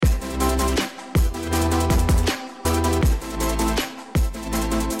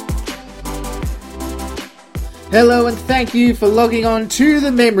Hello and thank you for logging on to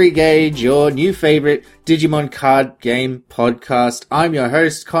the Memory Gauge, your new favorite Digimon card game podcast. I'm your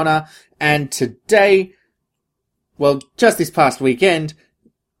host, Connor, and today, just this past weekend,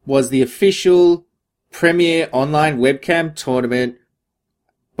 was the official premier online webcam tournament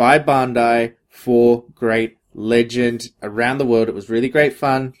by Bandai for Great Legend around the world. It was really great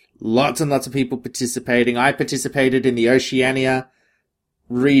fun. Lots and lots of people participating. I participated in the Oceania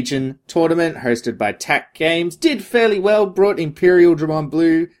region tournament hosted by TAC Games. Did fairly well, brought Imperial Dramon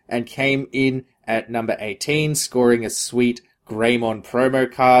Blue and came in at number 18, scoring a sweet Greymon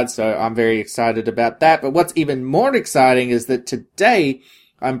promo card. So I'm very excited about that. But what's even more exciting is that today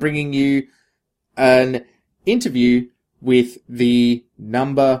I'm bringing you an interview with the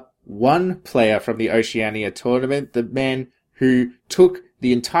number one player from the Oceania tournament, the man who took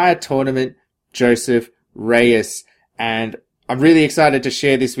the entire tournament, Joseph Reyes. And I'm really excited to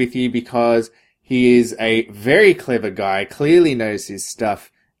share this with you because he is a very clever guy, clearly knows his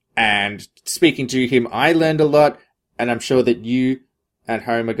stuff, and speaking to him, I learned a lot, and I'm sure that you at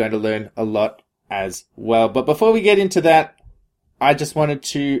home are going to learn a lot as well. But before we get into that, I just wanted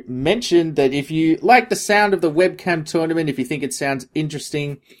to mention that if you like the sound of the webcam tournament, if you think it sounds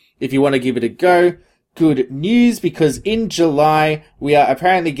interesting, if you want to give it a go, good news, because in July, we are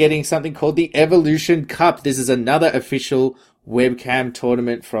apparently getting something called the Evolution Cup. This is another official webcam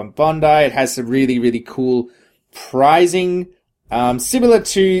tournament from Bandai. It has some really, really cool prizing, similar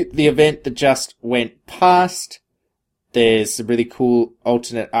to the event that just went past. There's some really cool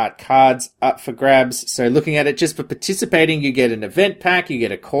alternate art cards up for grabs. So looking at it, just for participating, you get an event pack, you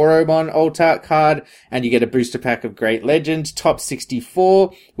get a Koromon alt art card, and you get a booster pack of Great Legend. Top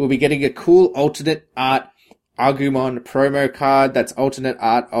 64 will be getting a cool alternate art Agumon promo card. That's alternate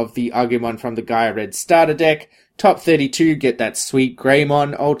art of the Agumon from the Gaia Red starter deck. Top 32 get that sweet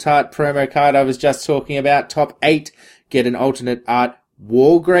Greymon alt art promo card I was just talking about. Top 8 get an alternate art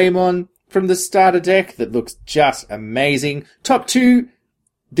War Greymon from the starter deck that looks just amazing. Top 2,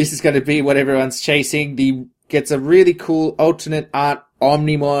 this is going to be what everyone's chasing. Gets a really cool alternate art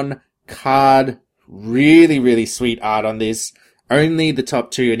Omnimon card. Really, really sweet art on this. Only the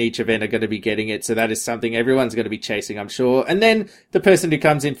top 2 in each event are going to be getting it, so that is something everyone's going to be chasing, I'm sure. And then the person who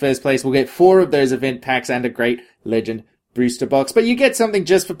comes in first place will get 4 of those event packs and a Great Legend booster box. But you get something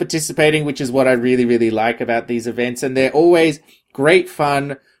just for participating, which is what I really, really like about these events. And they're always great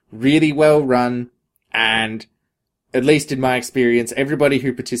fun, really well run, and at least in my experience, everybody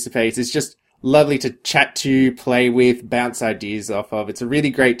who participates is just lovely to chat to, play with, bounce ideas off of. It's a really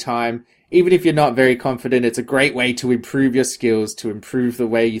great time. Even if you're not very confident, it's a great way to improve your skills, to improve the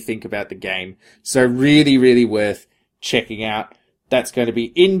way you think about the game. So really, really worth checking out. That's going to be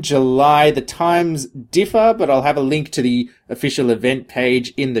in July. The times differ, but I'll have a link to the official event page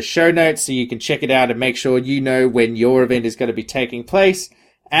in the show notes so you can check it out and make sure you know when your event is going to be taking place.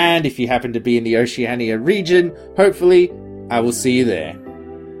 And if you happen to be in the Oceania region, hopefully I will see you there.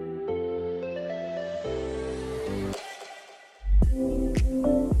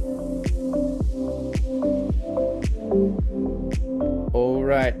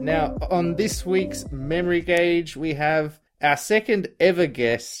 Alright, now on this week's Memory Gauge, we have our second ever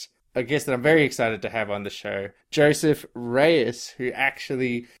guest, a guest that I'm very excited to have on the show, Joseph Reyes, who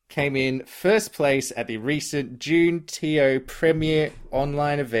actually came in first place at the recent June TO Premier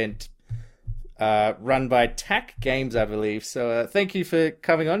online event run by TAC Games, I believe. So thank you for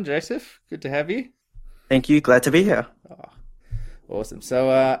coming on, Joseph. Good to have you. Thank you. Glad to be here. Oh, awesome.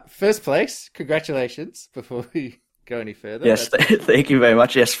 So first place, congratulations before we go any further. Yes, thank you very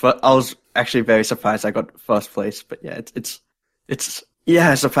much. Yes, I was actually very surprised I got first place, but yeah, it's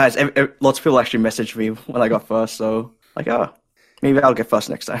surprised. Lots of people actually messaged me when I got first, so like, oh, maybe I'll get first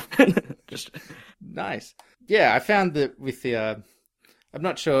next time. Just nice. Yeah, I found that with the, I'm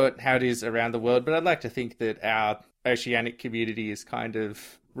not sure how it is around the world, but I'd like to think that our oceanic community is kind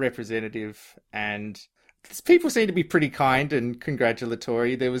of representative, and people seem to be pretty kind and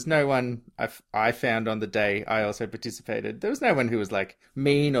congratulatory. There was no one I found on the day I also participated. There was no one who was like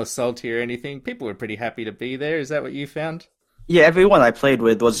mean or salty or anything. People were pretty happy to be there. Is that what you found? Yeah, everyone I played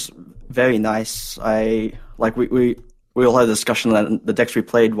with was very nice. We all had a discussion on the decks we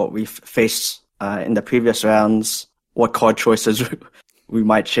played, what we faced in the previous rounds, what card choices we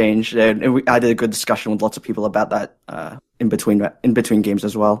might change. And I did a good discussion with lots of people about that in between games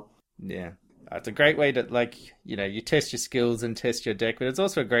as well. Yeah. It's a great way to, you test your skills and test your deck, but it's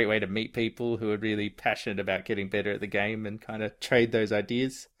also a great way to meet people who are really passionate about getting better at the game and kind of trade those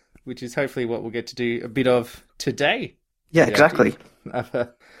ideas, which is hopefully what we'll get to do a bit of today. Yeah, exactly. I've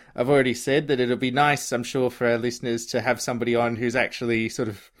already said that it'll be nice, I'm sure, for our listeners to have somebody on who's actually sort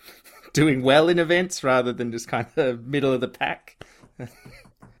of doing well in events rather than just kind of middle of the pack.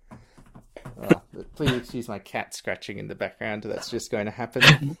 Oh, please excuse my cat scratching in the background. That's just going to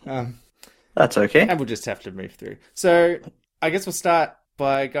happen. That's okay. And we'll just have to move through. So I guess we'll start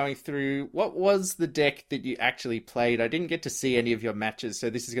by going through what was the deck that you actually played. I didn't get to see any of your matches, so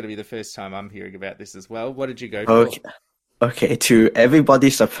this is going to be the first time I'm hearing about this as well. What did you go for? Okay, to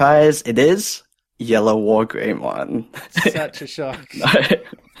everybody's surprise, it is Yellow War Greymon. Such a shock.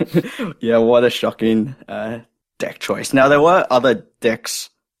 Yeah, what a shocking deck choice. Now, there were other decks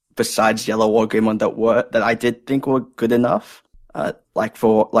besides Yellow War Greymon that I did think were good enough. Like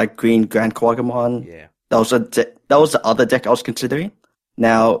Green Grand Quagamon. Yeah. That was the other deck I was considering.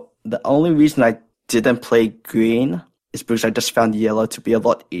 Now, the only reason I didn't play Green is because I just found Yellow to be a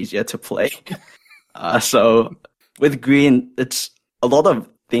lot easier to play. So with Green, it's a lot of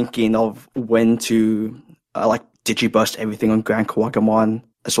thinking of when to Digiburst everything on Grand Quagamon,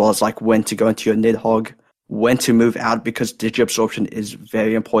 as well as when to go into your Nidhogg, when to move out because Digi-Absorption is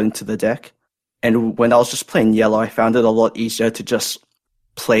very important to the deck. And when I was just playing Yellow, I found it a lot easier to just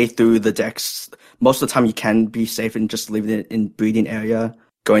play through the decks. Most of the time you can be safe and just leaving it in breeding area,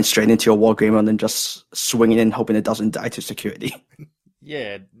 going straight into your War Greymon and just swinging in, hoping it doesn't die to security.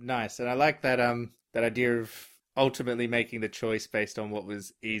 Yeah, nice. And I like that that idea of ultimately making the choice based on what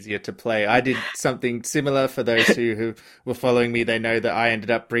was easier to play. I did something similar. For those who were following me, they know that I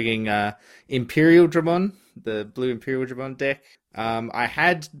ended up bringing Imperial Dramon, the blue Imperial Dramon deck. I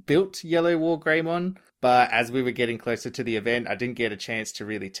had built Yellow War Greymon, but as we were getting closer to the event, I didn't get a chance to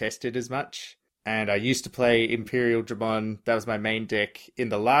really test it as much. And I used to play Imperial Dramon, that was my main deck in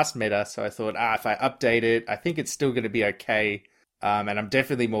the last meta, so I thought, if I update it, I think it's still going to be okay. And I'm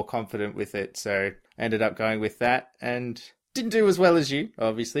definitely more confident with it, so I ended up going with that. And didn't do as well as you,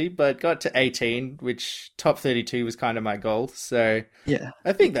 obviously, but got to 18, which top 32 was kind of my goal. So yeah,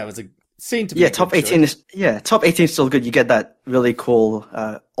 I think that was seemed to be top 18 choice. Top 18 is still good. You get that really cool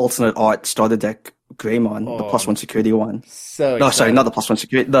alternate art starter deck Greymon, the +1 security one. So no, sorry, not the +1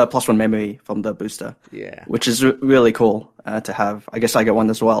 security, the +1 memory from the booster. Yeah, which is really cool to have. I guess I get one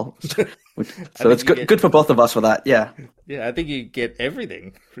as well. So it's good for both of us for that. Yeah. Yeah, I think you get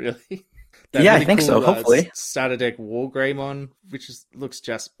everything really. Yeah, really I think cool, so. Hopefully, starter deck War Greymon, which looks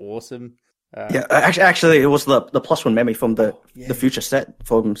just awesome. Yeah, actually, it was the +1 memory from the future set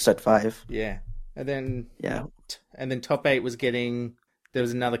from set 5. Yeah, and then top 8 was getting. There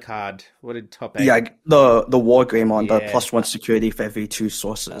was another card. What did top 8? Yeah, the War Greymon, the +1 security for every 2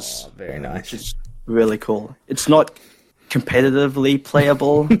 sources. Oh, very nice. Which is really cool. It's not competitively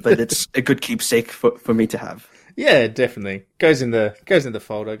playable, but it's a good keepsake for me to have. Yeah, definitely goes in the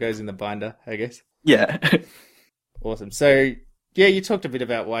folder, goes in the binder, I guess. Yeah. Awesome. So yeah, you talked a bit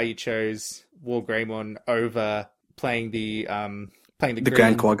about why you chose War Greymon over playing the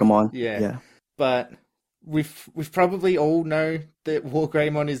Grand Quagamon. Yeah. But we've probably all know that War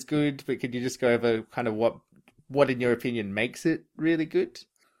Greymon is good, but could you just go over kind of what in your opinion makes it really good?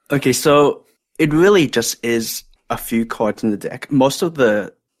 Okay, so it really just is a few cards in the deck. Most of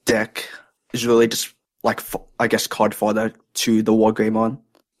the deck is really just card fodder to the War Greymon.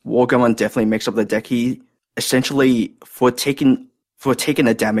 War Greymon definitely makes up the deck. He essentially, for taking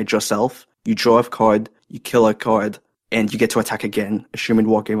a damage yourself, you draw a card, you kill a card, and you get to attack again, assuming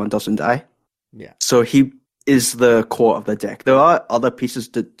War Greymon doesn't die. Yeah. So he is the core of the deck. There are other pieces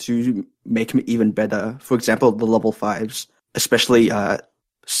to make him even better. For example, the level 5s, especially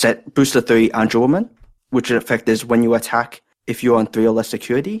set Booster 3 Angel-Woman, which in effect is when you attack, if you're on 3 or less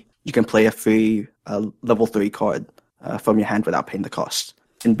security, you can play a free level 3 card from your hand without paying the cost.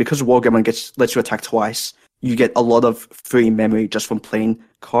 And because War Greymon lets you attack twice, you get a lot of free memory just from playing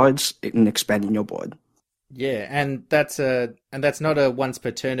cards and expanding your board. Yeah, and that's not a once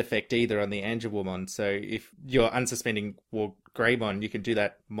per turn effect either on the Angel-Woman. So if you're unsuspending War Greymon, you can do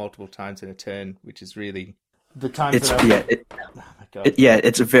that multiple times in a turn, which is really the time. It's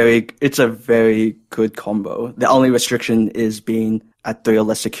a very good combo. The only restriction is being at 3 or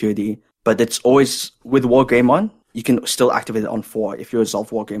less security, but it's always with War Greymon. You can still activate it on 4 if you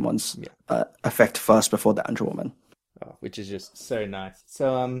resolve War Greymon's effect first before the Angel-Woman. Oh, which is just so nice.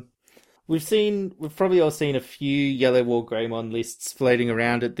 So we've probably all seen a few Yellow War Greymon lists floating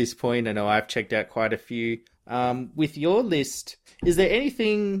around at this point. I know I've checked out quite a few. With your list, is there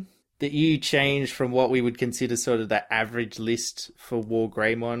anything that you changed from what we would consider sort of the average list for War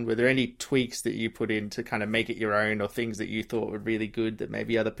Greymon? Were there any tweaks that you put in to kind of make it your own, or things that you thought were really good that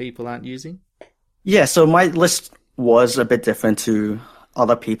maybe other people aren't using? Yeah, so my list was a bit different to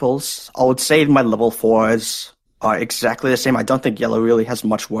other people's. I would say my level 4s are exactly the same. I don't think Yellow really has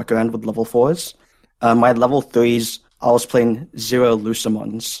much workaround with level 4s. My level 3s I was playing 0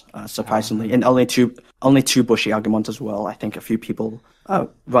 Lucamons, surprisingly, and only two Bushy Agumons as well. I think a few people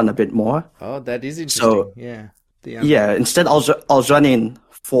run a bit more. Oh, that is interesting. So Yeah. instead I was running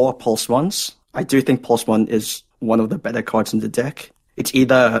 4 Pulsemons. I do think Pulsemon is one of the better cards in the deck. It's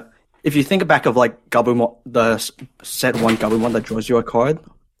either, if you think back of like Gabumon, the set 1 Gabumon that draws you a card,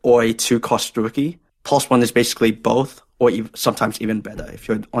 or a 2-cost rookie, Pulsemon is basically both, or sometimes even better if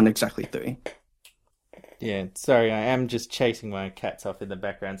you're on exactly 3. Yeah, sorry, I am just chasing my cats off in the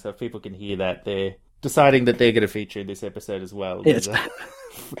background, so if people can hear that, they're deciding that they're going to feature in this episode as well. Yeah, it's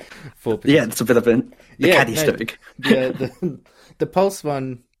a bit of a cat Easter egg. Yeah, the Pulse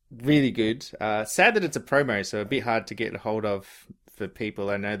one, really good. Sad that it's a promo, so a bit hard to get a hold of for people.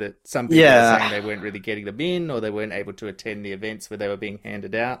 I know that some people are saying they weren't really getting them in, or they weren't able to attend the events where they were being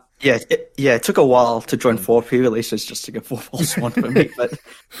handed out. Yeah, it took a while to join 4 pre-releases just to get 4 Pulse one for me, but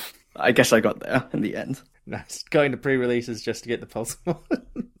I guess I got there in the end. Nice. Going to pre-releases just to get the Pulse one.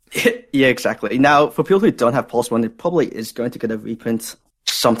 Yeah, exactly. Now, for people who don't have Pulse one, it probably is going to get a reprint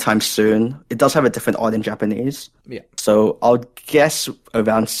sometime soon. It does have a different art in Japanese. Yeah. So I'll guess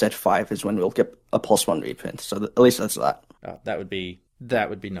around set 5 is when we'll get a Pulse one reprint. So at least that's that. Oh, that would be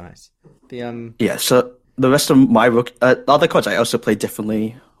nice. Yeah, so the rest of my the other cards I also played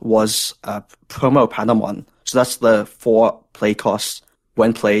differently was Promo Patamon. So that's the 4 play costs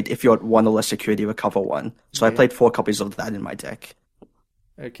when played if you're at 1 or less security, recover 1. So I played 4 copies of that in my deck.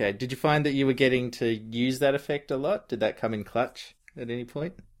 Okay. Did you find that you were getting to use that effect a lot? Did that come in clutch at any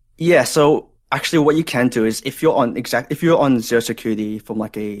point? Yeah, so actually what you can do is if you're on 0 security from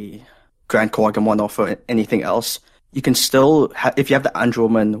like a Grand Koagamon or for anything else, you can still if you have the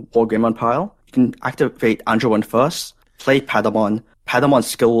Andromon Wargreymon pile, you can activate Andromon first, play Patamon. Patamon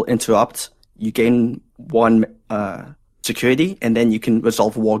skill will interrupt. You gain 1 security, and then you can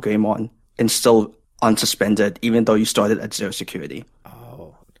resolve Wargreymon and still unsuspended, even though you started at 0 security.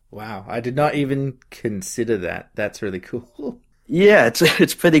 Oh, wow. I did not even consider that. That's really cool. Yeah,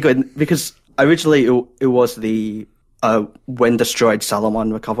 it's pretty good, because originally it was the when destroyed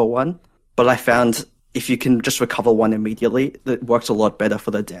Salamon recover 1, but I found if you can just recover 1 immediately, that works a lot better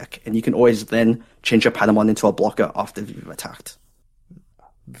for the deck, and you can always then change your Patamon into a blocker after you've attacked.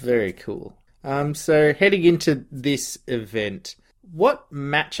 Very cool. So heading into this event, what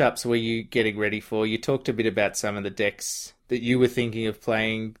matchups were you getting ready for? You talked a bit about some of the decks that you were thinking of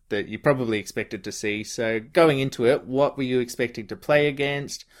playing that you probably expected to see. So going into it, what were you expecting to play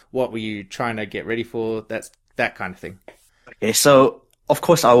against? What were you trying to get ready for? That kind of thing. Okay, so of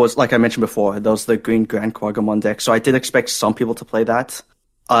course I was, like I mentioned before, there was the Green Grand Quagamon deck, so I did expect some people to play that.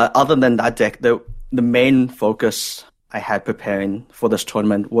 Other than that deck, the main focus I had preparing for this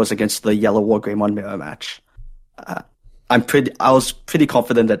tournament was against the Yellow Wargreymon mirror match. I was pretty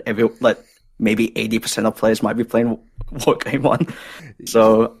confident that maybe 80% of players might be playing Wargreymon,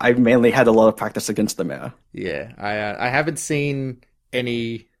 so I mainly had a lot of practice against the mirror. Yeah, I haven't seen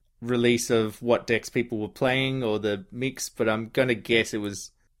any release of what decks people were playing or the mix, but I'm gonna guess it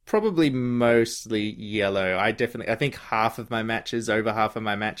was probably mostly yellow. I think over half of my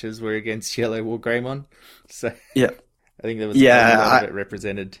matches were against Yellow Wargreymon. So yeah. I think there was a lot of it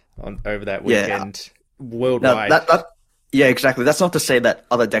represented over that weekend worldwide. Yeah, exactly. That's not to say that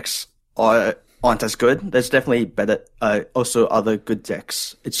other decks aren't as good. There's definitely better, also other good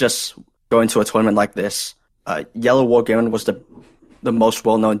decks. It's just going to a tournament like this. Yellow Wargreymon was the most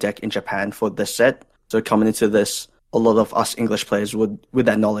well-known deck in Japan for this set. So coming into this, a lot of us English players with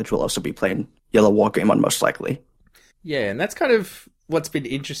that knowledge will also be playing Yellow Wargreymon most likely. Yeah, and that's kind of what's been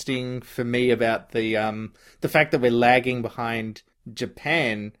interesting for me about the fact that we're lagging behind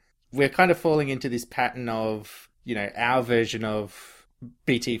Japan. We're kind of falling into this pattern of, our version of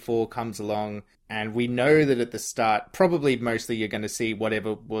BT4 comes along, and we know that at the start, probably mostly you're going to see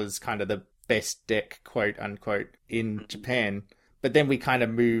whatever was kind of the best deck, quote unquote, in Japan. But then we kind of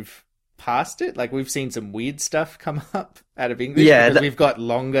move past it. Like, we've seen some weird stuff come up out of English because we've got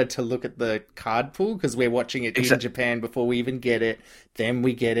longer to look at the card pool because we're watching it in Japan before we even get it. Then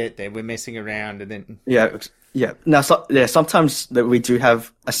we get it. Then we're messing around, and then Now, sometimes that we do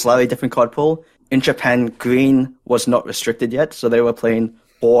have a slightly different card pool. In Japan, green was not restricted yet, so they were playing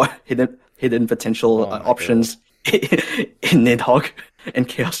 4 hidden potential options in Nidhogg and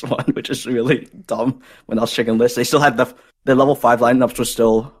Chaos One, which is really dumb. When I was checking lists, they still had the level 5 lineups were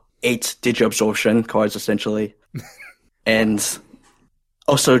still 8 Digi-Absorption cards essentially, and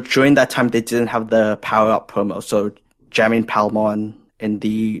also during that time they didn't have the power up promo, so Jamming Palmon and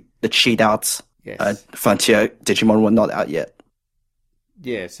the cheat outs Frontier Digimon were not out yet.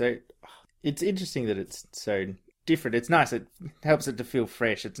 Yeah, so it's interesting that it's so different. It's nice. It helps it to feel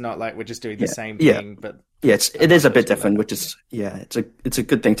fresh. It's not like we're just doing the same Yeah. thing, but Yeah, it is a bit different, which is it's a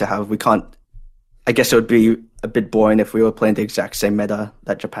good thing to have. We can't. I guess it would be a bit boring if we were playing the exact same meta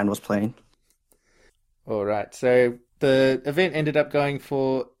that Japan was playing. all right. So the event ended up going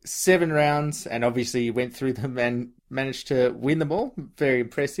for 7 rounds, and obviously you went through them and managed to win them all. Very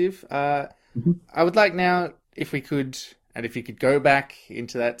impressive. I would like now, if we could, and if you could go back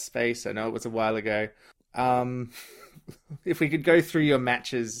into that space. I know it was a while ago. If we could go through your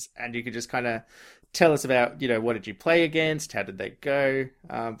matches and you could just kind of tell us about, what did you play against? How did they go?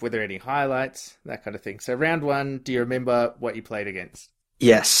 Were there any highlights? That kind of thing. So round 1, do you remember what you played against?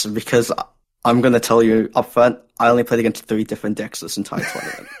 Yes, because I'm going to tell you up front, I only played against 3 different decks this entire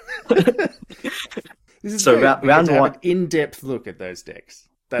tournament. This is So great. We get round to have one- an in-depth look at those decks.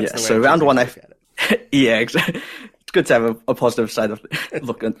 That's Yeah, the way so to round one, look at it. Yeah, exactly. It's good to have a positive side of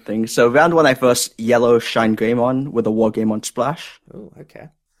look at things. So round 1, I first yellow Shine Greymon with a War Game on Splash. Oh, okay.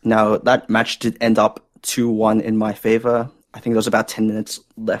 Now, that match did end up 2-1 in my favor. I think there was about 10 minutes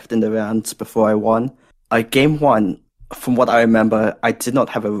left in the round before I won. Game 1, from what I remember, I did not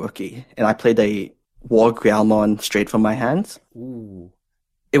have a rookie, and I played a War Greymon straight from my hand. Ooh.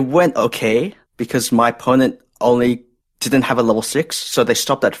 It went okay, because my opponent only didn't have a level 6, so they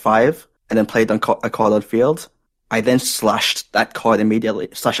stopped at 5, and then played on a card on field. I then slashed that card immediately,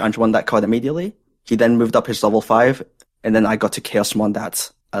 /Anjuan that card immediately. He then moved up his level 5, and then I got to Chaosmon that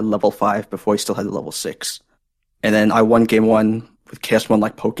at level 5 before he still had a level 6. And then I won game 1 with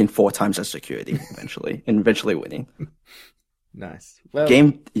Chaosmon poking 4 times as security eventually winning. Nice. Well,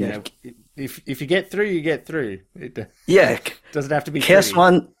 if you get through, you get through. It Yeah, doesn't have to be pretty.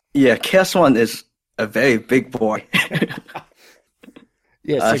 Chaosmon is a very big boy.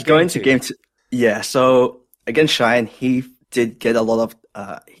 Yeah, so going to two. game 2. Yeah, so against Shine, he did get a lot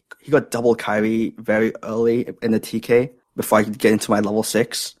of, he got double Kyrie very early in the TK before I could get into my level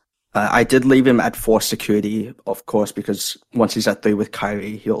 6. I did leave him at 4 security, of course, because once he's at 3 with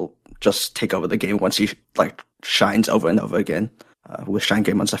Kyrie, he'll just take over the game once he shines over and over again with Shine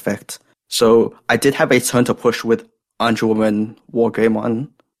Greymon's effect. So I did have a turn to push with Anjuwoman War Greymon,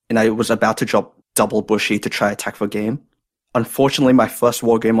 and I was about to drop double Bushy to try attack for game. Unfortunately, my first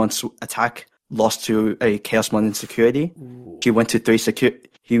War Greymon attack lost to a Chaosmon in security. He went to 3 security.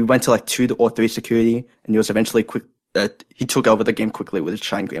 He went to 2 or 3 security, and he was eventually quick. He took over the game quickly with his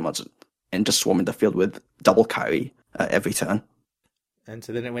Shine Greymons and just swarming the field with double Kyrie every turn. And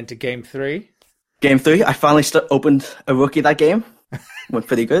so then it went to game 3. Game 3, I finally opened a rookie that game. Went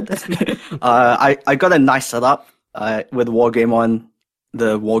pretty good. I got a nice setup with War Greymon,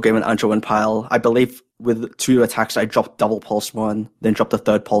 the War Greymon Anjuwan pile. I believe with 2 attacks, I dropped double Pulse 1, then dropped a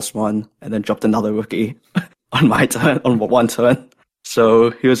third Pulse 1, and then dropped another rookie on my turn, on 1 turn.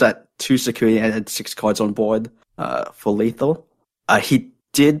 So he was at 2 security and had 6 cards on board for lethal. He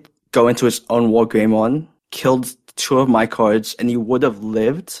did go into his own War Greymon, killed 2 of my cards, and he would have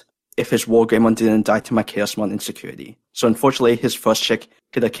lived if his War Greymon didn't die to my Chaosmon in security. So unfortunately, his first check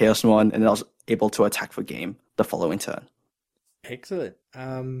hit a Chaosmon, and I was able to attack for game the following turn. Excellent.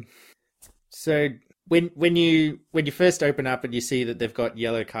 So when you first open up and you see that they've got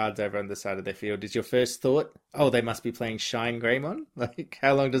yellow cards over on the side of their field, is your first thought, oh, they must be playing Shine Greymon?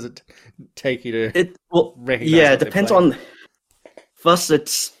 How long does it take you to recognize? Yeah, what it they're depends playing? on. First,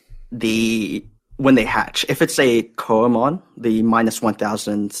 it's when they hatch. If it's a Koromon, the minus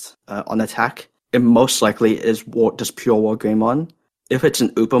 1000 on attack, it most likely is just pure War Greymon. If it's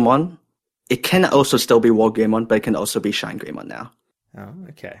an Upamon, it can also still be War Greymon, but it can also be Shine Greymon now. Oh,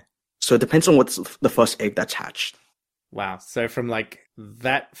 okay. So it depends on what's the first egg that's hatched. Wow. So from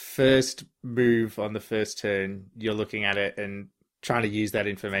that first move on the first turn, you're looking at it and trying to use that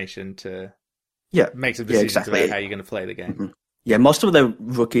information to make some decisions exactly. about how you're going to play the game. Mm-hmm. Yeah, most of the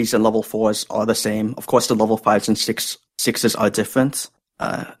rookies and level 4s are the same. Of course, the level 5s and 6s are different.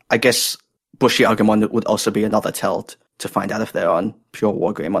 I guess Bushy Agumon would also be another tell to find out if they're on pure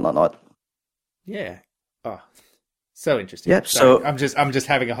War Greymon or not. Yeah. Oh, so interesting. Yep. Sorry, I'm just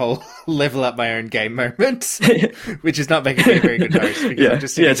having a whole level up my own game moment, which is not making me a very good host. Because I'm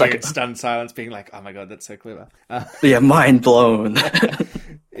just sitting here in stunned silence, being like, "Oh my god, that's so clever." Mind blown.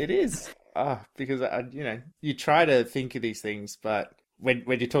 It is. Because you try to think of these things, but when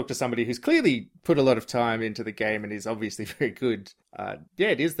you talk to somebody who's clearly put a lot of time into the game and is obviously very good,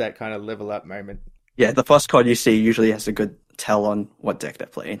 it is that kind of level up moment. Yeah, the first card you see usually has a good tell on what deck they're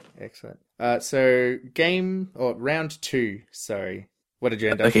playing. Excellent. So round 2. Sorry, what did you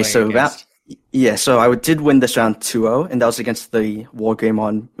end up playing against? So I did win this round 2-0, and that was against the War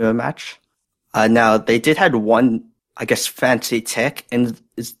Greymon mirror match. Now they did had one I guess, fancy tech, and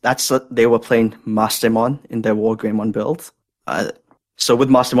that's what they were playing Mastermon in their Wargreymon build. So with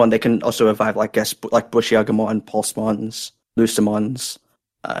Mastermon, they can also revive, like Bushiagamon, Pulsemons, Lucemons,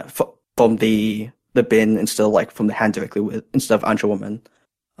 from the bin instead of from the hand directly instead of Angel Woman.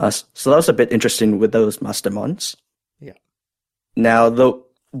 So that was a bit interesting with those Mastermons. Yeah. Now, the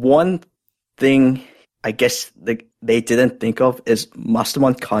one thing I guess they didn't think of is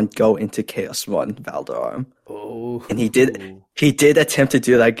Mastermon can't go into Chaosmon Valdearm. Oh. And he did attempt to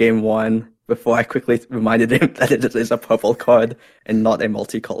do that game one before I quickly reminded him that it is a purple card and not a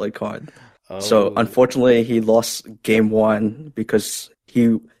multicolored card. Oh. So unfortunately he lost game one because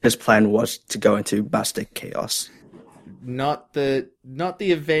his plan was to go into Master Chaos. Not the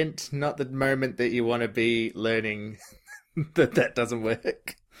event, not the moment that you want to be learning that doesn't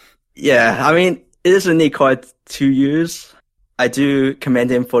work. Yeah, I mean, it is a neat card to use. I do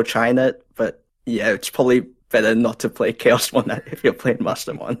commend him for trying it, but yeah, it's probably better not to play Chaosmon if you're playing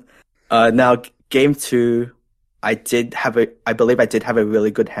Mastermon. Now, game two, I believe I did have a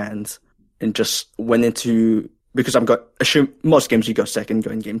really good hand and just went into, because assume most games you go second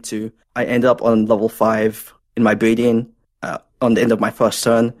going game two. I ended up on level 5 in my breeding on the end of my first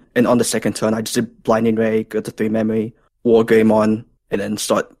turn, and on the second turn I just did Blinding Ray, go to 3 memory, Wargreymon, and then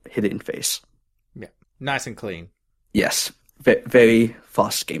start hitting face. Yeah, nice and clean. Yes, very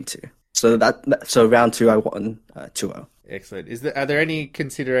fast game two. So round 2 I won 2-0. Excellent. Are there any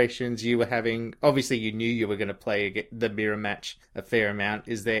considerations you were having? Obviously, you knew you were going to play the mirror match a fair amount.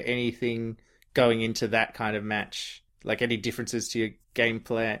 Is there anything going into that kind of match, like any differences to your game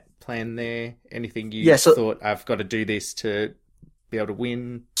plan there? Anything you thought, I've got to do this to be able to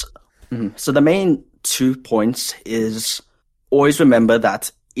win? So the main 2 points is always remember that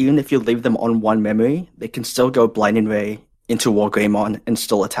even if you leave them on 1 memory, they can still go Blinding Ray into Wargreymon and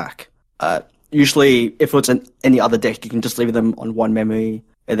still attack. Usually, if it's any other deck, you can just leave them on 1 memory,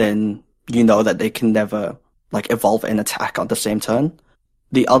 and then you know that they can never evolve and attack on the same turn.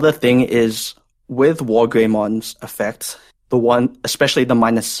 The other thing is, with Wargreymon's effect, especially the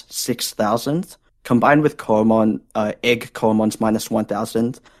minus 6,000, combined with Egg Koremon's minus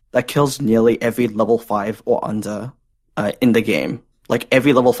 1,000, that kills nearly every level 5 or under in the game.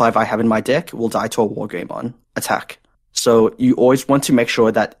 Every level 5 I have in my deck will die to a Wargreymon attack. So you always want to make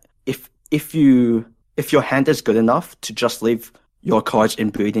sure that if your hand is good enough to just leave your cards in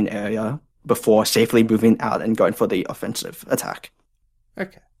breeding area before safely moving out and going for the offensive attack.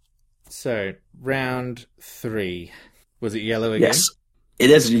 Okay. So, round 3. Was it yellow again? Yes. It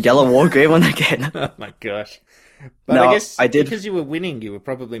is yellow Wargreymon again. Oh my gosh. But I guess because you were winning, you were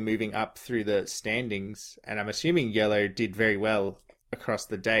probably moving up through the standings, and I'm assuming yellow did very well across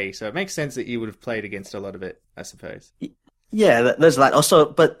the day, so it makes sense that you would have played against a lot of it, I suppose. Yeah, there's that. Also,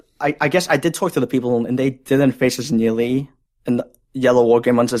 but I guess I did talk to the people, and they didn't face as nearly in the yellow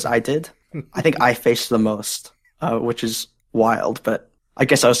Wargreymons as I did. I think I faced the most, which is wild, but I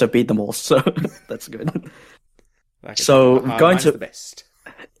guess I also beat them all, so that's good. So going to the best.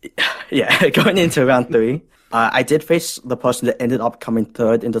 Yeah, going into round 3, I did face the person that ended up coming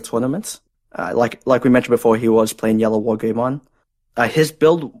 3rd in the tournament. Like we mentioned before, he was playing yellow Wargreymon. His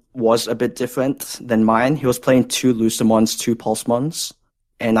build was a bit different than mine. He was playing 2 Lucemons, 2 Pulsemons,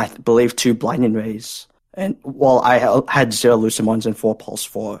 and I believe 2 Blinding Rays. And while I had 0 Lucemons and 4 Pulse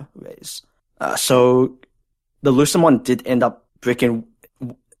 4 Rays. So the Lucemon did end up breaking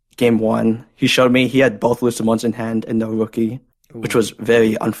game 1. He showed me he had both Lucemons in hand and no rookie, which was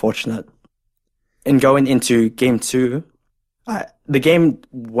very unfortunate. And going into game 2, the game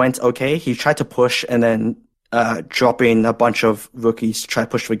went okay. He tried to push and then dropping a bunch of rookies to try to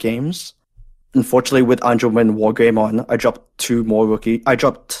push for games. Unfortunately, with Angelman Wargreymon, I dropped 2 more rookies. I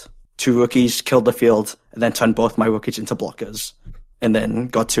dropped 2 rookies, killed the field, and then turned both my rookies into blockers, and then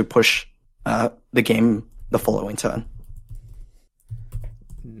got to push the game the following turn.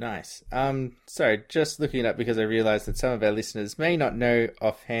 Nice. Sorry, just looking it up because I realized that some of our listeners may not know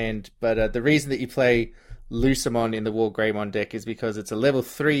offhand, but the reason that you play Lucemon in the Wargreymon deck is because it's a level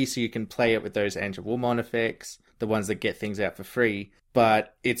 3, so you can play it with those Angel Woolmon effects, the ones that get things out for free.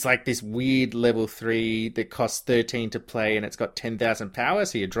 But it's like this weird level 3 that costs 13 to play, and it's got 10,000 power,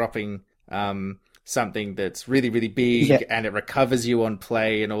 so you're dropping something that's really, really big, and it recovers you on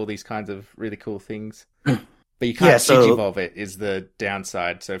play and all these kinds of really cool things. But you can't Digivolve it, is the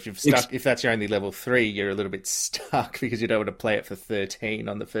downside. So if that's your only level 3, you're a little bit stuck because you don't want to play it for 13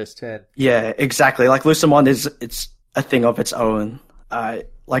 on the first turn. Yeah, exactly. Like Lucemon it's a thing of its own.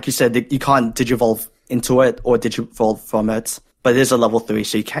 Like you said, you can't Digivolve into it or Digivolve from it, but it is a level 3,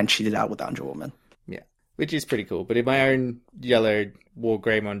 so you can cheat it out with Angel Woman. Yeah. which is pretty cool. But in my own yellow War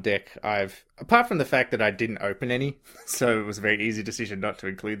Greymon deck, apart from the fact that I didn't open any, so it was a very easy decision not to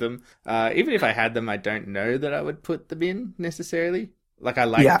include them. Even if I had them, I don't know that I would put them in necessarily. Like, I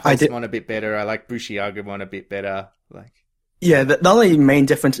like Pulsemon a bit better. I like Bushiagumon a bit better. Yeah, the only main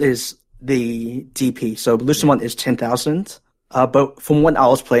difference is the DP. So Lucemon is 10,000. But from when I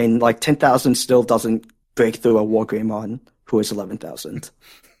was playing, 10,000 still doesn't break through a War Greymon who is 11,000.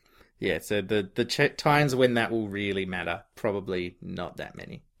 Yeah, so the times when that will really matter, probably not that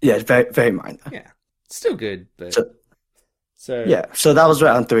many. Yeah, it's very, very minor. Yeah, still good, but... So that was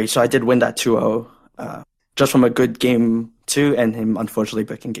round 3. So I did win that 2-0, just from a good game 2 and him unfortunately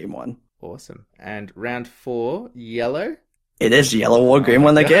breaking game 1. Awesome. And round 4, yellow? It is yellow War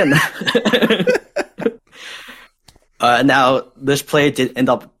Greymon again. Now, this player did end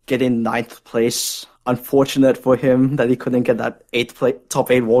up getting 9th place. Unfortunate for him that he couldn't get that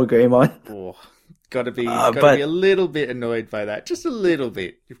top 8 War Greymon. Oh, gotta be a little bit annoyed by that. Just a little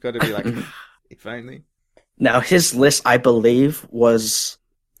bit. You've got to be like, if only. Now, his list, I believe, was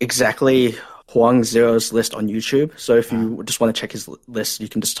exactly Huang Zero's list on YouTube. So if you just want to check his list, you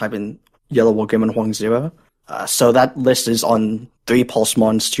can just type in Yellow War Greymon Huang Zero. So that list is on 3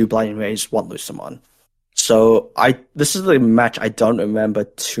 Pulsemons, 2 Blinding Rays, 1 Lucemon. So this is the match I don't remember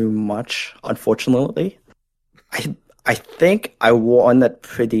too much, unfortunately. I think I won it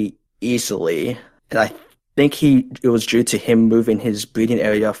pretty easily, and I think it was due to him moving his breeding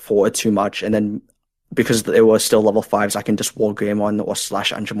area forward too much, and then because they were still level 5s, I can just War Greymon or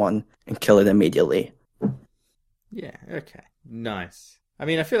slash Angemon and kill it immediately. Yeah, okay. Nice. I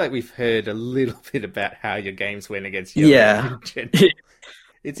mean, I feel like we've heard a little bit about how your games went against Yellow. Yeah.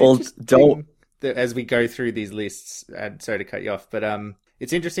 It's interesting that as we go through these lists, and sorry to cut you off, but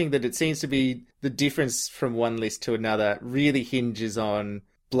it's interesting that it seems to be the difference from one list to another really hinges on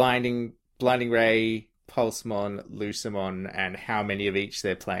Blinding Ray, Pulsemon, Lucemon, and how many of each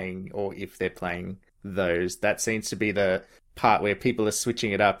they're playing, or if they're playing those. That seems to be the part where people are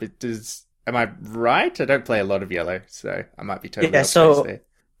switching it up. Am I right? I don't play a lot of yellow, so I might be totally off base there.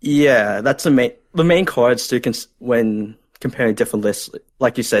 Yeah, that's the main cards to when comparing different lists.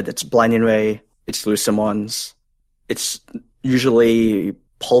 Like you said, it's Blinding Ray, it's Lucemons, it's usually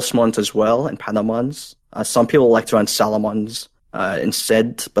Pulsemons as well, and Patamons. Some people like to run Salamons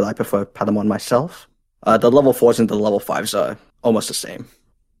instead, but I prefer Patamon myself. The level 4s and the level 5s are almost the same.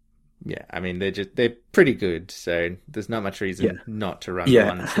 Yeah, I mean, they're pretty good, so there's not much reason not to run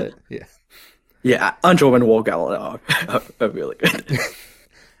one. But, yeah, Andro and Wargal are really good.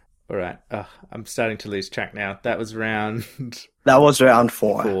 All right. I'm starting to lose track now. That was round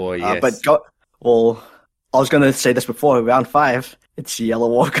 4. 4, yes. I was going to say this before. Round 5, it's Yellow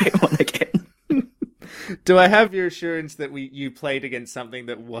War Greymon again. Do I have your assurance that you played against something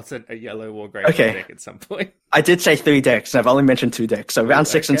that wasn't a Yellow War Greymon deck at some point? I did say 3 decks, and I've only mentioned 2 decks. So round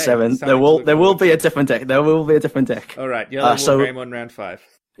 6 and 7, there will be a different deck. There will be a different deck. All right, Yellow War Greymon round 5.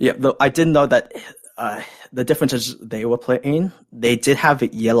 Yeah, I didn't know that the differences they were playing. They did have a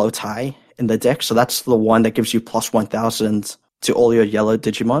yellow tie in the deck, so that's the one that gives you plus 1,000 to all your yellow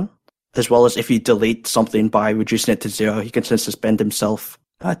Digimon, as well as if you delete something by reducing it to 0, he can suspend himself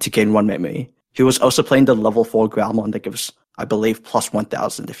to gain 1 memory. He was also playing the level 4 Growlmon that gives, I believe, plus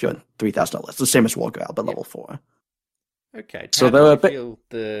 1,000 if you're 3,000 or less. The same as War Growl, but level 4. Okay. So how did you feel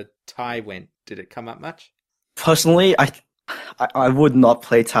the tie went? Did it come up much? Personally, I would not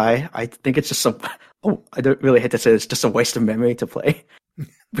play tie. I think it's just I don't really hate to say it's just a waste of memory to play.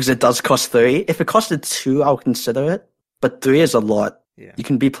 Because it does cost 3. If it costed 2, I would consider it. But 3 is a lot. Yeah. You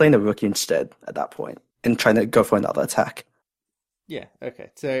can be playing a rookie instead at that point and trying to go for another attack. Yeah,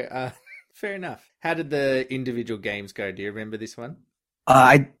 okay. So, fair enough. How did the individual games go? Do you remember this one?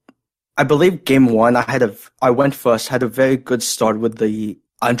 I believe game 1, I went first, had a very good start with the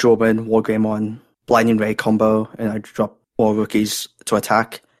Androman, War Greymon, Blinding Ray combo, and I dropped 4 rookies to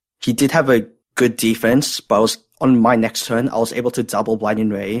attack. He did have a good defense, but on my next turn, I was able to double Blinding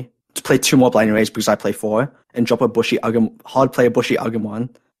Ray, to play 2 more Blinding Rays because I play 4, and drop a hard play a Bushy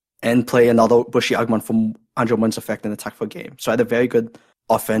Agumon, and play another Bushy Agumon from Androman's effect and attack for game. So I had a very good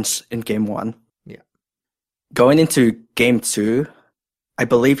offense in game 1. Yeah. Going into game 2, I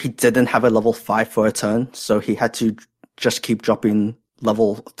believe he didn't have a level 5 for a turn, so he had to just keep dropping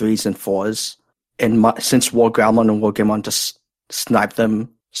level 3s and 4s. And since War Growlmon and War Greymon just sniped them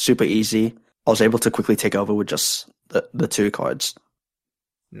super easy, I was able to quickly take over with just the 2 cards.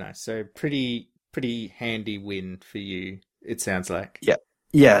 Nice. So pretty handy win for you, it sounds like. Yeah.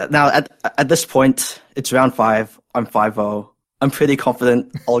 Yeah. Now, at this point, it's round 5. I'm 5-0. I'm pretty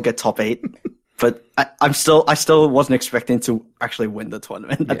confident I'll get top 8. But I still wasn't expecting to actually win the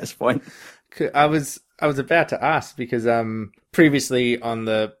tournament at this point. I was about to ask because previously on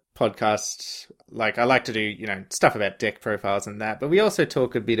the podcast, like I like to do stuff about deck profiles and that, but we also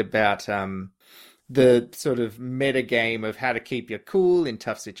talk a bit about the sort of meta game of how to keep your cool in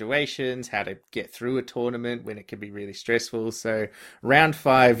tough situations, how to get through a tournament when it can be really stressful. So round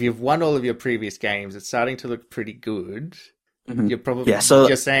 5, you've won all of your previous games. It's starting to look pretty good. Mm-hmm. You're probably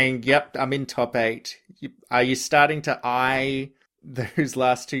you're saying, yep, I'm in top 8. Are you starting to eye those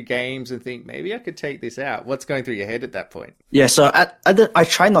last 2 games and think maybe I could take this out? What's going through your head at that point? Yeah, so I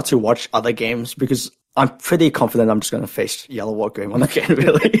try not to watch other games because I'm pretty confident I'm just going to face Yellow War Game on again,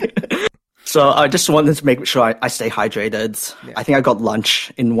 really. So I just wanted to make sure I stay hydrated. Yeah. I think I got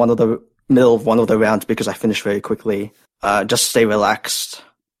lunch in middle of one of the rounds because I finished very quickly. Just stay relaxed.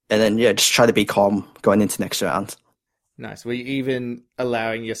 And then, just try to be calm going into next round. Nice. Were you even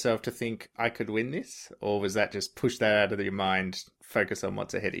allowing yourself to think I could win this? Or was that just push that out of your mind, focus on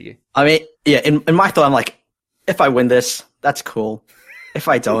what's ahead of you? I mean, in my thought, I'm like, if I win this, that's cool. If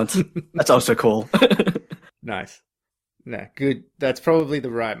I don't, that's also cool. Nice. No, good. That's probably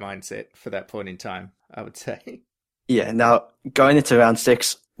the right mindset for that point in time, I would say. Yeah, now, going into round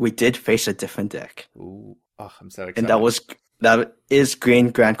 6, we did face a different deck. Ooh. Oh, I'm so excited. And that is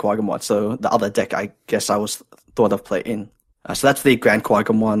Green Grand Quagamon, so the other deck I guess I was thought of playing. So that's the Grand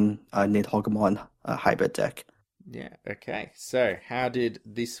Quagamon, Nidhoggamon hybrid deck. Yeah, okay. So how did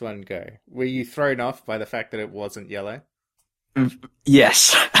this one go? Were you thrown off by the fact that it wasn't yellow?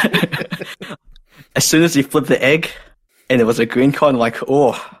 Yes. As soon as you flip the egg and it was a green card, I'm like,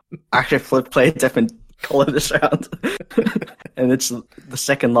 oh, I actually play a different color this round. And it's the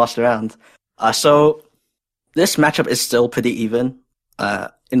second last round. So this matchup is still pretty even,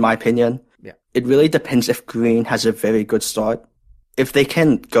 in my opinion. Yeah. It really depends if green has a very good start. If they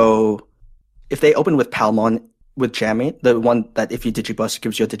open with Palmon with jamming, the one that if you Digiburst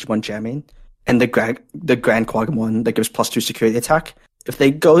gives your Digimon jamming, and the Grand Quagamon that gives +2 security attack, if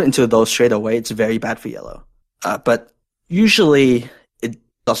they go into those straight away, it's very bad for yellow. But usually it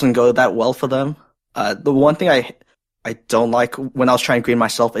doesn't go that well for them. The one thing I don't like when I was trying green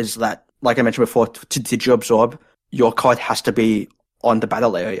myself is that, like I mentioned before, to Digi-Absorb, your card has to be on the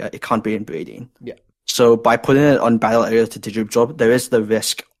battle area. It can't be in breeding. Yeah. So by putting it on battle area to Digi-Absorb, there is the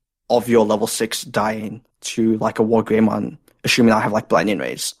risk of your level 6 dying to like a War Greymon, assuming I have like Blinding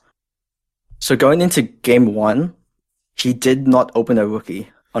Rays. So going into game 1, he did not open a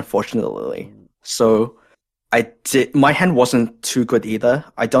rookie, unfortunately. So my hand wasn't too good either.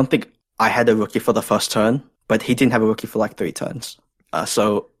 I don't think I had a rookie for the first turn, but he didn't have a rookie for like 3 turns.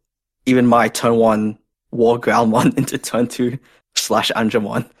 So even my turn 1 War Growlmon into turn 2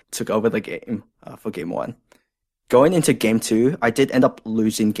 /Angemon took over the game for game 1. Going into game 2, I did end up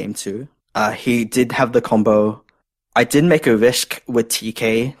losing game 2. He did have the combo. I did make a risk with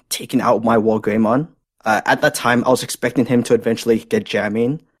TK taking out my War Greymon. At that time, I was expecting him to eventually get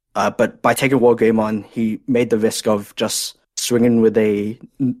jamming, but by taking War Greymon, he made the risk of just swinging with a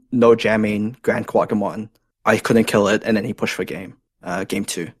no jamming Grand Quagamon. I couldn't kill it, and then he pushed for game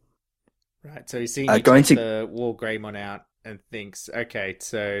 2. Right, so he's seeing you take the War Greymon out and thinks, okay,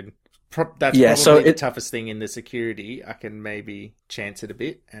 so that's probably the toughest thing in the security. I can maybe chance it a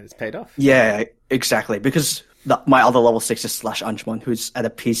bit, and it's paid off. Yeah, exactly, because my other level 6 is /Angemon, who's at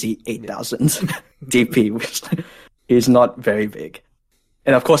a PC 8000 DP, which is not very big.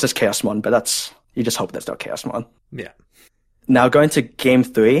 And of course, there's Chaosmon, but you just hope there's no Chaosmon. Yeah. Now, going to game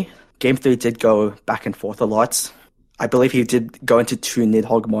 3. Game 3 did go back and forth a lot. I believe he did go into 2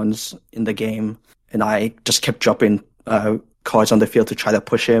 Nidhoggamons in the game, and I just kept dropping cards on the field to try to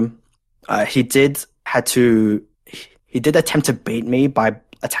push him. He did attempt to bait me by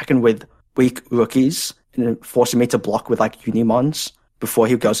attacking with weak rookies and forcing me to block with like Unimons before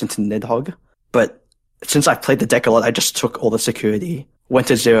he goes into Nidhogg. But since I've played the deck a lot, I just took all the security, went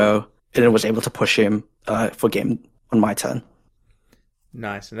to 0, and then was able to push him for game on my turn.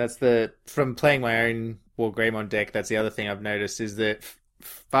 Nice. And that's from playing my own War Greymon deck, that's the other thing I've noticed is that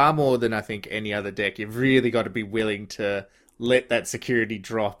far more than I think any other deck, you've really got to be willing to let that security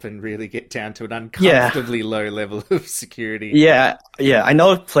drop and really get down to an uncomfortably low level of security. Yeah. I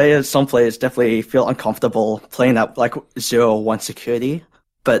know some players definitely feel uncomfortable playing at like 0-1 security,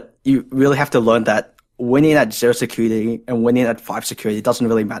 but you really have to learn that winning at 0 security and winning at 5 security doesn't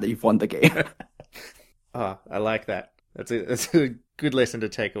really matter. You've won the game. Oh, I like that. That's a good lesson to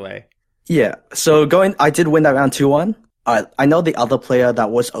take away. Yeah. So I did win that round 2-1. I know the other player that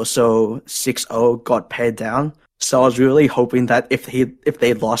was also 6-0 got pared down. So I was really hoping that if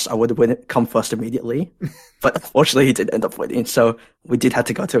they lost, I would win it, come first immediately. But unfortunately, he did end up winning. So we did have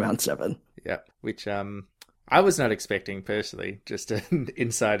to go to round 7. Yeah, which I was not expecting personally. Just an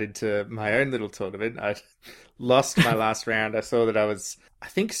insight into my own little tournament. I lost my last round. I saw that I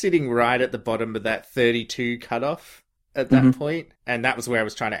think, sitting right at the bottom of that 32 cutoff at that point, and that was where I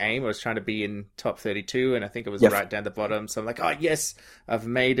was trying to aim. I was trying to be in top 32, and I think it was right down the bottom. So I'm like, oh yes, I've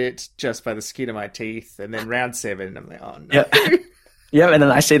made it just by the skin of my teeth. And then round 7, I'm like, oh no. Yeah. Yeah, and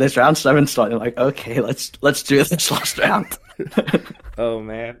then I see this round 7 starting. I'm like, okay, let's do this last round. Oh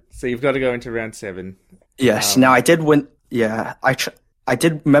man! So you've got to go into round 7. Yes. Now I did win. Yeah, I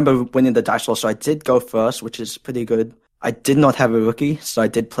did remember winning the dice roll, so I did go first, which is pretty good. I did not have a rookie, so I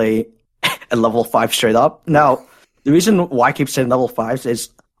did play a level 5 straight up. Now, the reason why I keep saying level 5s is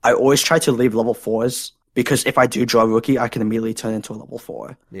I always try to leave level 4s, because if I do draw a rookie, I can immediately turn into a level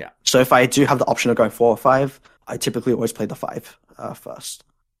 4. Yeah. So if I do have the option of going 4 or 5, I typically always play the 5 first.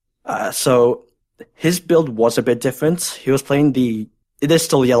 So his build was a bit different. He was playing it is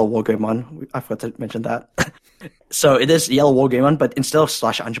still Yellow Wargreymon. I forgot to mention that. So it is Yellow Wargreymon, but instead of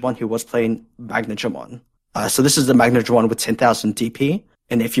Slash Angemon, he was playing Magnadramon. So this is the Magnadramon with 10,000 DP.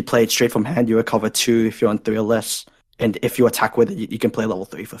 And if you play it straight from hand, you recover 2 if you're on 3 or less. And if you attack with it, you can play level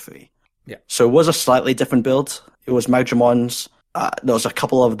 3 for free. Yeah. So it was a slightly different build. It was Magdramon's. There was a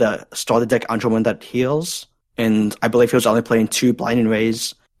couple of the starter deck Andromon that heals. And I believe he was only playing 2 Blinding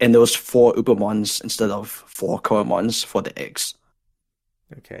Rays. And there was 4 Ubamons instead of 4 Koromons for the eggs.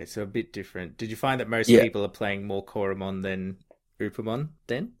 Okay, so a bit different. Did you find that most people are playing more Koromon than Upamon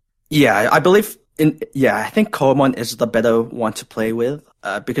then? Yeah, I believe I think Koromon is the better one to play with,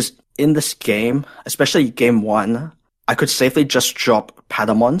 because in this game, especially game 1, I could safely just drop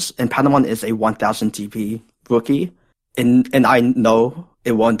Patamons, and Patamon is a 1000 DP rookie, and I know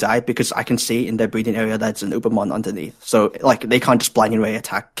it won't die because I can see in their breeding area that it's an Ubamon underneath. So like they can't just Blinding Ray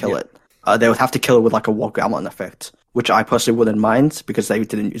attack, kill it. They would have to kill it with like a Wargreymon effect, which I personally wouldn't mind because they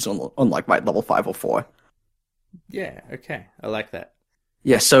didn't use on like my level 5 or 4. Yeah, okay. I like that.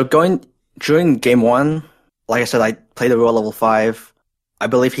 Yeah, so during game 1, like I said, I played a raw level 5. I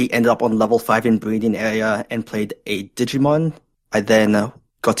believe he ended up on level 5 in breeding area and played a Digimon. I then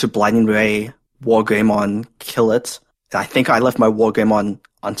got to Blinding Ray, Wargreymon, kill it. And I think I left my Wargreymon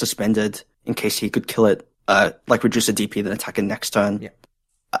unsuspended in case he could kill it, like reduce the DP, then attack it next turn. Yeah.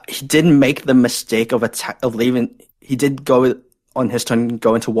 He didn't make the mistake of leaving. He did go on his turn,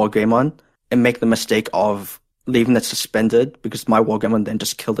 go into Wargreymon and make the mistake of leaving it suspended, because my Wargreymon then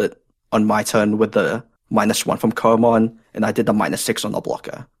just killed it on my turn with the -1 from Koromon, and I did the -6 on the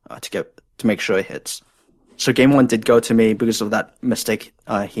blocker to make sure it hits. So game 1 did go to me because of that mistake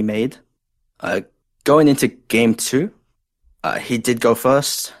he made. Going into game 2, he did go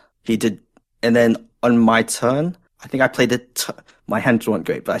first. He did, and then on my turn, I think I played it. My hands weren't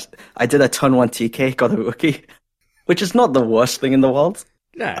great, but I did a turn 1 TK, got a rookie, which is not the worst thing in the world.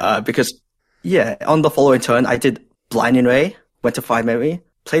 No. Because on the following turn, I did Blinding Ray, went to 5 memory,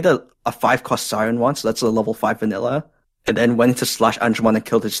 played a 5-cost Siren one, so that's a level 5 vanilla, and then went into Slash Angemon and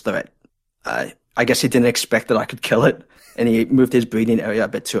killed his threat. I guess he didn't expect that I could kill it, and he moved his breeding area a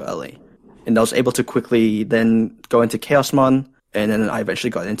bit too early. And I was able to quickly then go into Chaosmon, and then I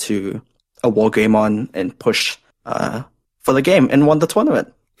eventually got into a Wargreymon and pushed for the game and won the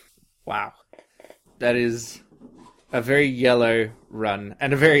tournament. Wow. That is a very yellow run,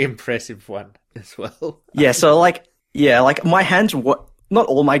 and a very impressive one as well. Yeah, so like my hands were, not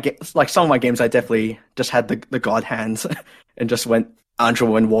all my games, like some of my games I definitely just had the god hands and just went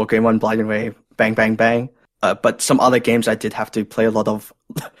Andromon, Wargreymon, Blinding Ray, bang, bang, bang. But some other games I did have to play a lot of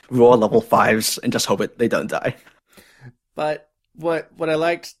raw level 5s and just hope they don't die. But what I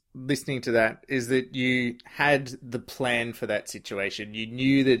liked listening to that is that you had the plan for that situation. You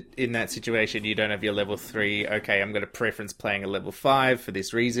knew that in that situation you don't have your level 3. Okay, I'm going to preference playing a level 5 for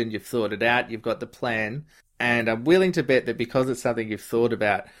this reason. You've thought it out. You've got the plan. And I'm willing to bet that because it's something you've thought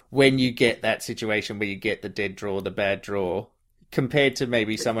about, when you get that situation where you get the dead draw, the bad draw, compared to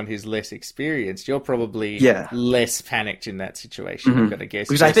maybe someone who's less experienced, you're probably less panicked in that situation, I'm going to guess.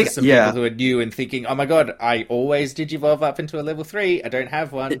 Because I think some people who are new and thinking, oh my god, I always digivolve up into a level 3. I don't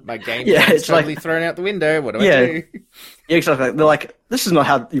have one. My game is totally thrown out the window. What do I do? Yeah, exactly. They're like, this is not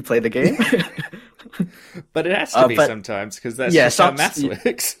how you play the game. But it has to be sometimes, because that's just how maths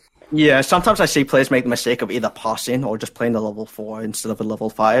works. Yeah, sometimes I see players make the mistake of either passing or just playing the level 4 instead of a level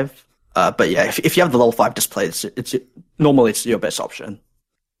 5. But yeah, if you have the level 5, just play it. It's normally your best option.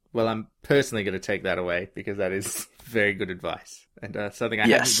 Well, I'm personally going to take that away because that is very good advice and something I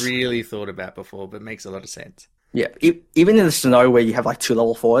hadn't really thought about before, but makes a lot of sense. Yeah, even in the scenario where you have like 2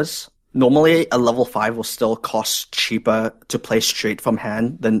 level 4s, normally a level 5 will still cost cheaper to play straight from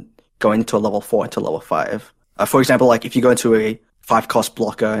hand than going to a level 4 into level 5. For example, like if you go into a 5-cost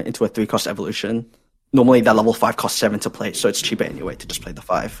blocker into a 3-cost evolution, normally that level 5 costs 7 to play, so it's cheaper anyway to just play the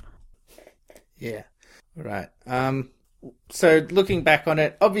 5. Yeah. Right. So looking back on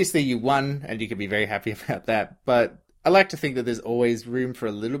it, obviously you won and you can be very happy about that, but I like to think that there's always room for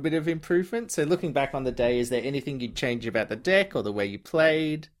a little bit of improvement. So looking back on the day, is there anything you'd change about the deck or the way you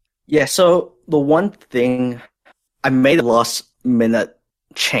played? Yeah, so the one thing, I made a last minute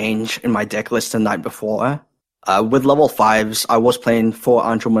change in my deck list the night before. With level 5s, I was playing 4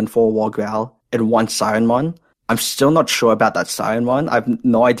 Andromon, 4 Wargrowl, and 1 Sirenmon. I'm still not sure about that Sirenmon. I have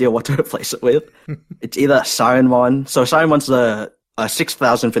no idea what to replace it with. It's either Sirenmon. So Sirenmon's a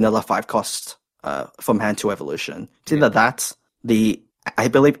 6,000 vanilla 5-cost from hand to evolution. It's either that, I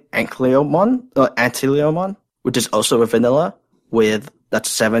believe Antiliomon, which is also a vanilla with that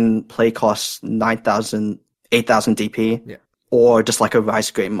 7 play cost, 9,000, 8,000 DP, or just like a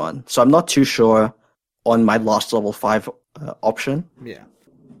Rise Greymon. So I'm not too sure on my last level 5 option. Yeah.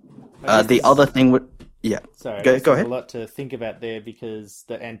 The other thing would... Yeah. Sorry, go ahead. A lot to think about there because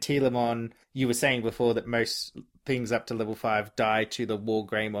the Antilamon, you were saying before that most things up to level 5 die to the War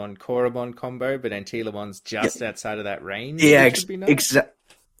Greymon Koromon combo, but Antilamon's just outside of that range. Yeah,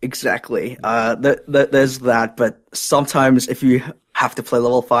 exactly. There's that, but sometimes if you have to play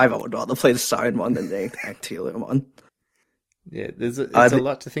level 5, I would rather play the Sirenmon than the Antilamon. Yeah, it's a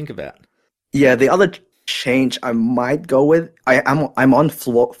lot to think about. Yeah, the other change I might go with, I'm on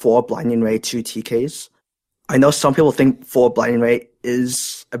 4 Blinding Ray 2 TKs. I know some people think 4 Blinding Ray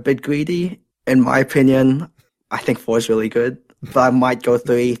is a bit greedy. In my opinion, I think 4 is really good, but I might go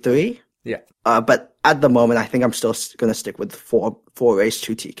 3-3. Yeah. But at the moment, I think I'm still going to stick with 4 Rays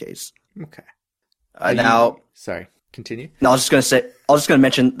 2 TKs. Okay. Sorry, continue. No, I was just going to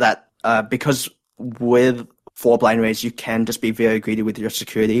mention that because with 4 Blind Rays, you can just be very greedy with your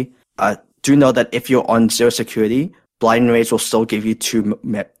security. Do know that if you're on 0 security, Blind Rays will still give you 2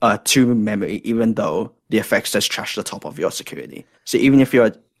 memory, even though the effect says trash the top of your security. So even if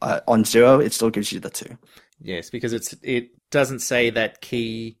you're on 0, it still gives you the 2. Yes, because it doesn't say that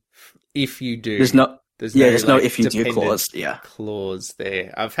key if you do. There's no if you do clause. Yeah. Clause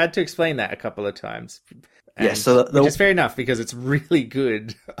there. I've had to explain that a couple of times. Yeah, so which is fair enough because it's really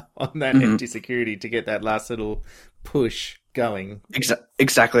good on that empty security to get that last little push going.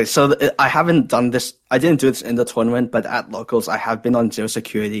 Exactly. So I haven't done this. I didn't do this in the tournament, but at locals, I have been on 0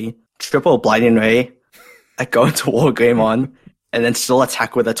 security, triple Blinding Ray. I go into War Greymon, and then still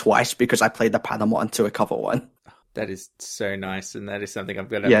attack with it twice because I played the Patamon to recover 1. That is so nice, and that is something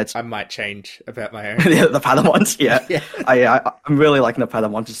I might change about my own. The Patamons, yeah. I'm really liking the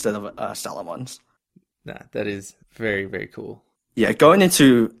Patamons instead of Salamons. No, that is very, very cool. Yeah, going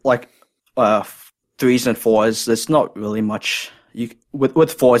into like 3s and 4s, there's not really much. With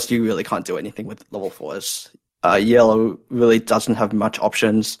 4s, you really can't do anything with level 4s. Yellow really doesn't have much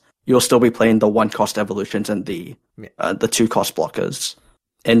options. You'll still be playing the 1-cost evolutions and the 2-cost blockers.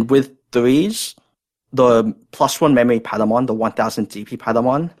 And with 3s, the +1 memory Patamon, the 1000 DP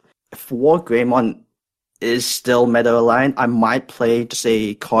Patamon, if War Greymon is still meta aligned, I might play just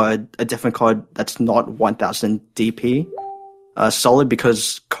a different card that's not 1000 DP. Solely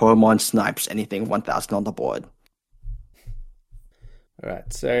because Koromon snipes anything 1000 on the board.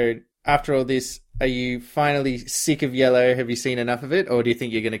 Alright, so after all this, are you finally sick of yellow? Have you seen enough of it? Or do you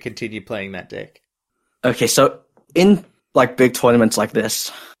think you're going to continue playing that deck? Okay, so in like big tournaments like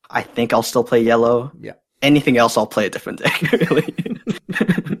this, I think I'll still play yellow. Yeah. Anything else, I'll play a different deck, really.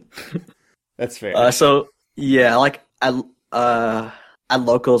 That's fair. So, yeah, like at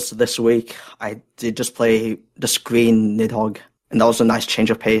locals this week, I did just play the green Nidhogg, and that was a nice change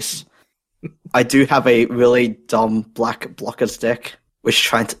of pace. I do have a really dumb black blockers deck, which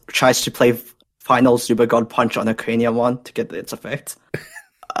tries to play Final Super God Punch on a Cranium to get its effect.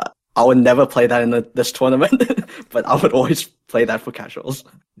 I would never play that in this tournament, but I would always play that for casuals.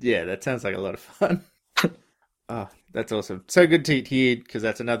 Yeah, that sounds like a lot of fun. Oh, that's awesome. So good to hear, because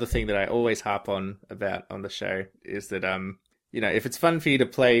that's another thing that I always harp on about on the show, is that, if it's fun for you to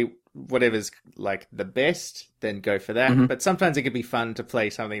play whatever's like the best, then go for that. Mm-hmm. But sometimes it can be fun to play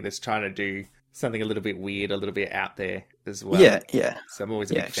something that's trying to do something a little bit weird, a little bit out there as well. Yeah. So I'm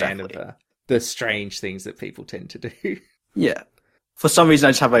always a big fan of the strange things that people tend to do. Yeah. For some reason,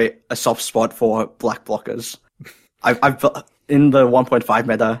 I just have a soft spot for black blockers. I've in the 1.5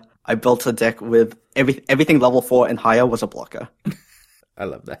 meta, I built a deck with everything level 4 and higher was a blocker. I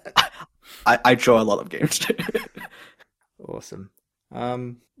love that. I draw a lot of games. Awesome.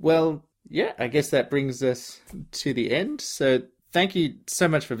 Well, yeah, I guess that brings us to the end. So thank you so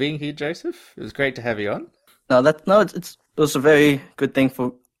much for being here, Joseph. It was great to have you on. It was a very good thing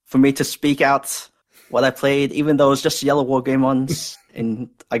for me to speak out what I played, even though it was just Yellow Wargamons in,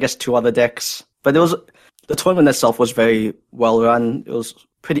 I guess, 2 other decks. But the tournament itself was very well run. It was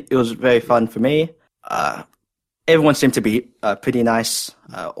very fun for me. Everyone seemed to be pretty nice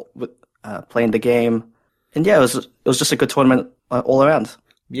with playing the game, and yeah, it was just a good tournament all around.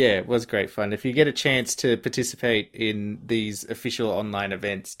 Yeah, it was great fun. If you get a chance to participate in these official online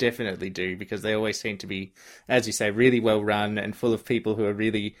events, definitely do, because they always seem to be, as you say, really well run and full of people who are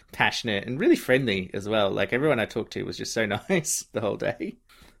really passionate and really friendly as well. Like, everyone I talked to was just so nice the whole day.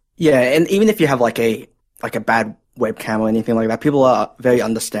 Yeah, and even if you have like a bad webcam or anything like that, people are very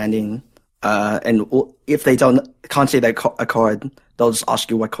understanding. And if they can't see a card, they'll just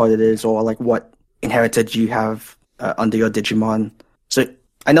ask you what card it is or like what inherited you have under your Digimon. So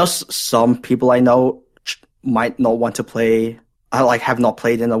I know some people I know might not want to play, have not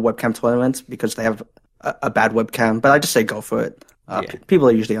played in a webcam tournament because they have a bad webcam, but I just say go for it. People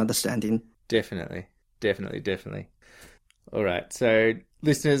are usually understanding. Definitely. All right, so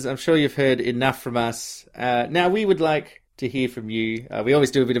listeners, I'm sure you've heard enough from us. Now we would like to hear from you. We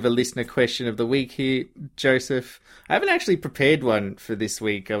always do a bit of a listener question of the week here, Joseph. I haven't actually prepared one for this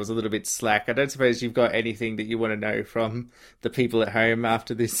week. I was a little bit slack. I don't suppose you've got anything that you want to know from the people at home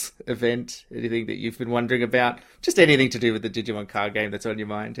after this event? Anything that you've been wondering about? Just anything to do with the Digimon card game that's on your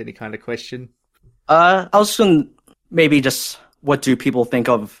mind? Any kind of question? I was going to maybe just, what do people think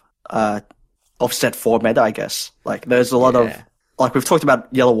of set 4 meta, I guess? Like, there's a lot of, like, we've talked about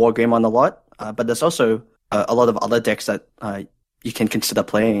Yellow Wargamon a lot, but there's also a lot of other decks that you can consider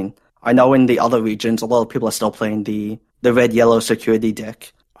playing. I know in the other regions, a lot of people are still playing the red-yellow security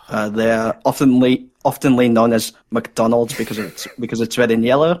deck. They're oftenly known as McDonald's because it's red and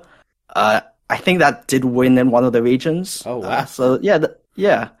yellow. I think that did win in one of the regions. Oh wow! So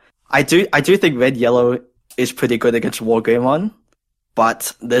yeah, I do think red-yellow is pretty good against Wargamon,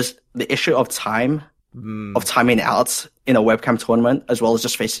 but there's the issue of timing out in a webcam tournament, as well as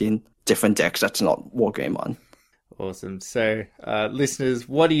just facing different decks that's not Wargamon. Awesome. So, listeners,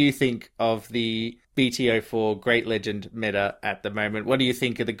 what do you think of the BTO4 Great Legend meta at the moment? What do you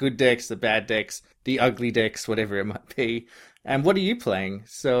think of the good decks, the bad decks, the ugly decks, whatever it might be? And what are you playing?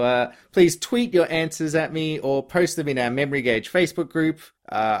 So please tweet your answers at me or post them in our Memory Gauge Facebook group.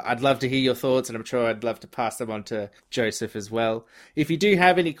 I'd love to hear your thoughts, and I'm sure I'd love to pass them on to Joseph as well. If you do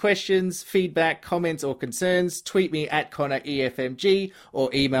have any questions, feedback, comments, or concerns, tweet me at ConnorEFMG or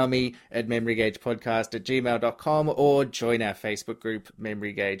email me at memorygagepodcast@gmail.com or join our Facebook group,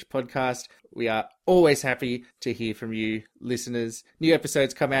 Memory Gauge Podcast. We are always happy to hear from you, listeners. New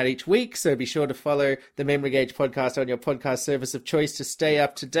episodes come out each week, so be sure to follow the Memory Gauge Podcast on your podcast service of choice to stay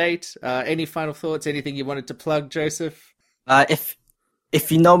up to date. Any final thoughts? Anything you wanted to plug, Joseph? If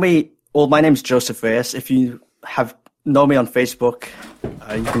you know me, well, my name's Joseph Reyes. If you know me on Facebook,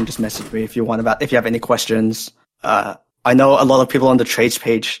 you can just message me if you have any questions. I know a lot of people on the trades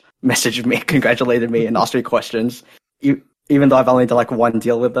page messaged me, congratulated me, and asked me questions, even though I've only done like one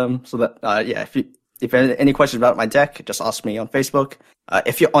deal with them. So that, if you have any questions about my deck, just ask me on Facebook.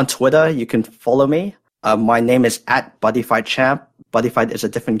 If you're on Twitter, you can follow me. My name is @BuddyFightChamp. BuddyFight is a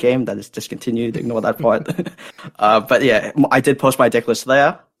different game that is discontinued. Ignore that part. But yeah, I did post my deck list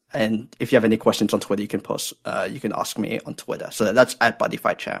there. And if you have any questions on Twitter, you can ask me on Twitter. So that's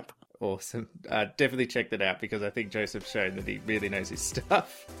 @BuddyFightChamp. Awesome. Definitely check that out, because I think Joseph's shown that he really knows his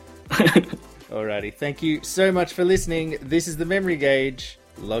stuff. Alrighty. Thank you so much for listening. This is the Memory Gauge,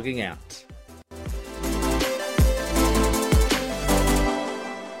 logging out.